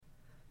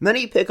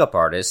Many pickup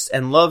artists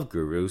and love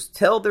gurus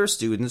tell their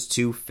students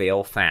to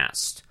fail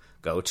fast.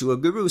 Go to a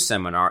guru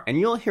seminar and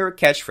you'll hear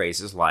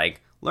catchphrases like,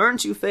 learn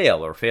to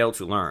fail or fail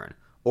to learn,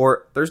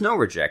 or there's no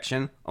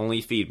rejection, only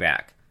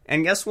feedback.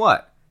 And guess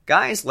what?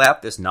 Guys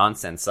lap this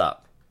nonsense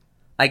up.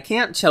 I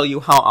can't tell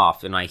you how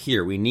often I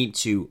hear we need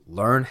to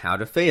learn how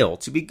to fail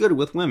to be good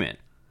with women.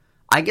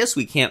 I guess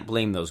we can't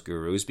blame those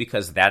gurus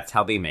because that's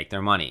how they make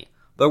their money.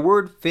 The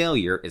word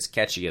failure is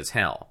catchy as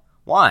hell.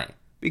 Why?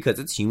 Because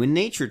it's human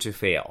nature to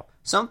fail,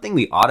 something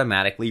we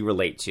automatically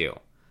relate to.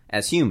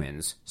 As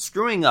humans,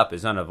 screwing up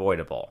is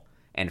unavoidable.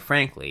 And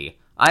frankly,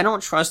 I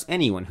don't trust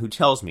anyone who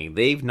tells me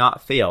they've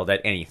not failed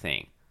at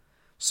anything.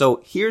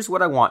 So here's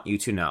what I want you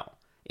to know.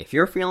 If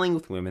you're failing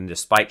with women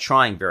despite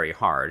trying very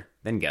hard,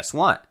 then guess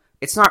what?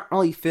 It's not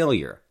really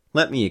failure.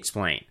 Let me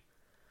explain.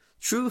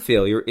 True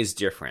failure is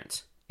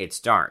different. It's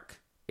dark.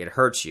 It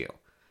hurts you.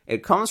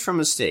 It comes from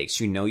mistakes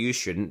you know you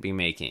shouldn't be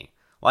making,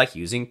 like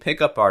using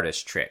pickup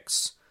artist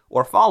tricks,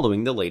 or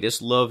following the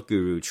latest love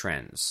guru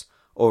trends,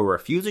 or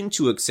refusing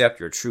to accept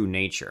your true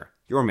nature,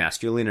 your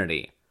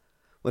masculinity.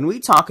 When we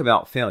talk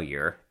about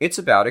failure, it's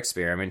about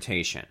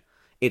experimentation.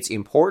 It's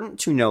important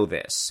to know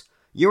this.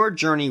 Your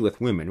journey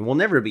with women will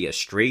never be a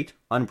straight,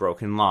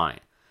 unbroken line.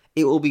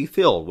 It will be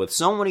filled with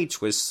so many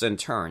twists and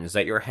turns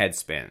that your head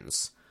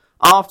spins.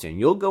 Often,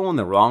 you'll go in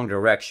the wrong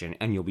direction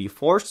and you'll be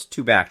forced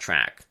to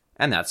backtrack,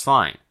 and that's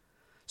fine.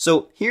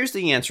 So, here's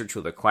the answer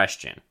to the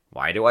question,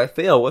 why do I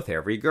fail with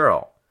every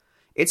girl?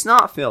 It's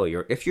not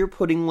failure if you're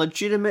putting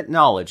legitimate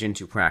knowledge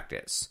into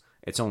practice.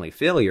 It's only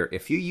failure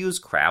if you use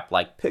crap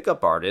like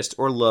pickup artist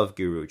or love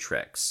guru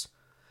tricks.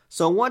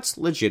 So what's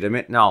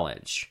legitimate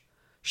knowledge?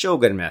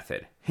 Shogun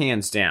method,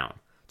 hands down.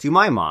 To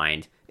my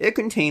mind, it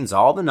contains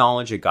all the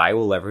knowledge a guy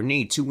will ever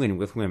need to win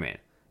with women.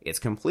 It's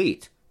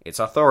complete. It's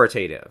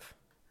authoritative.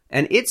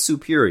 And it's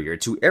superior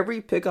to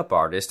every pickup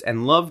artist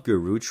and love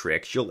guru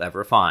trick you'll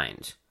ever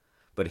find.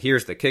 But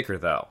here's the kicker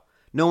though.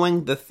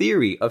 Knowing the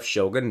theory of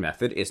Shogun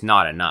method is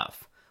not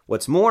enough.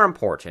 What's more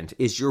important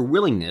is your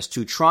willingness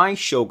to try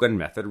Shogun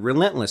method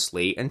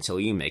relentlessly until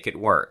you make it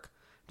work.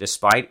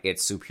 Despite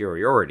its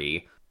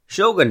superiority,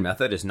 Shogun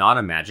method is not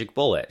a magic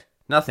bullet.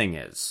 Nothing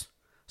is.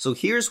 So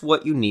here's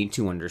what you need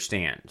to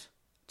understand.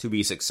 To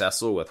be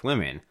successful with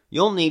women,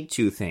 you'll need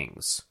two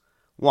things.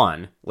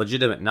 1.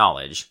 Legitimate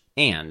knowledge,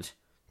 and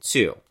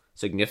 2.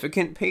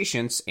 Significant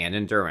patience and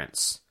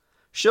endurance.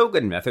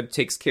 Shogun method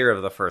takes care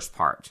of the first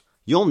part.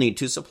 You'll need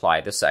to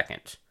supply the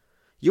second.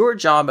 Your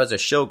job as a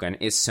shogun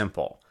is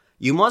simple.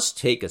 You must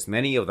take as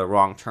many of the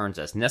wrong turns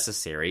as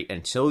necessary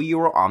until you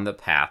are on the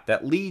path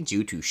that leads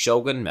you to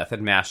Shogun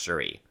method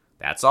mastery.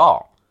 That's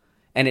all.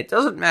 And it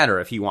doesn't matter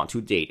if you want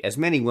to date as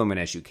many women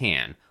as you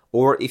can,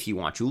 or if you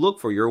want to look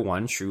for your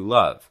one true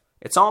love.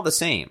 It's all the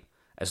same.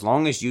 As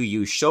long as you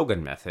use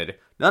Shogun method,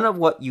 none of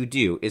what you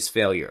do is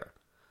failure.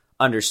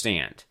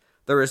 Understand,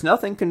 there is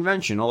nothing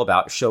conventional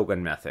about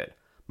Shogun method.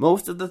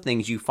 Most of the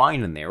things you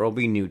find in there will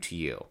be new to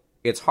you.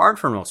 It's hard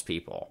for most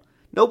people.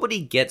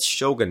 Nobody gets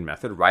Shogun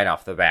method right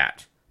off the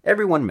bat.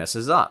 Everyone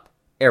messes up.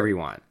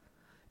 Everyone.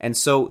 And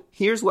so,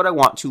 here's what I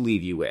want to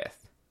leave you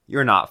with.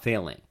 You're not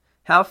failing.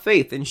 Have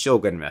faith in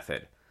Shogun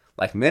method.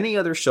 Like many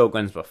other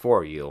shoguns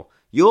before you,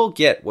 you'll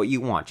get what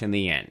you want in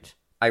the end.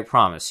 I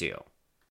promise you.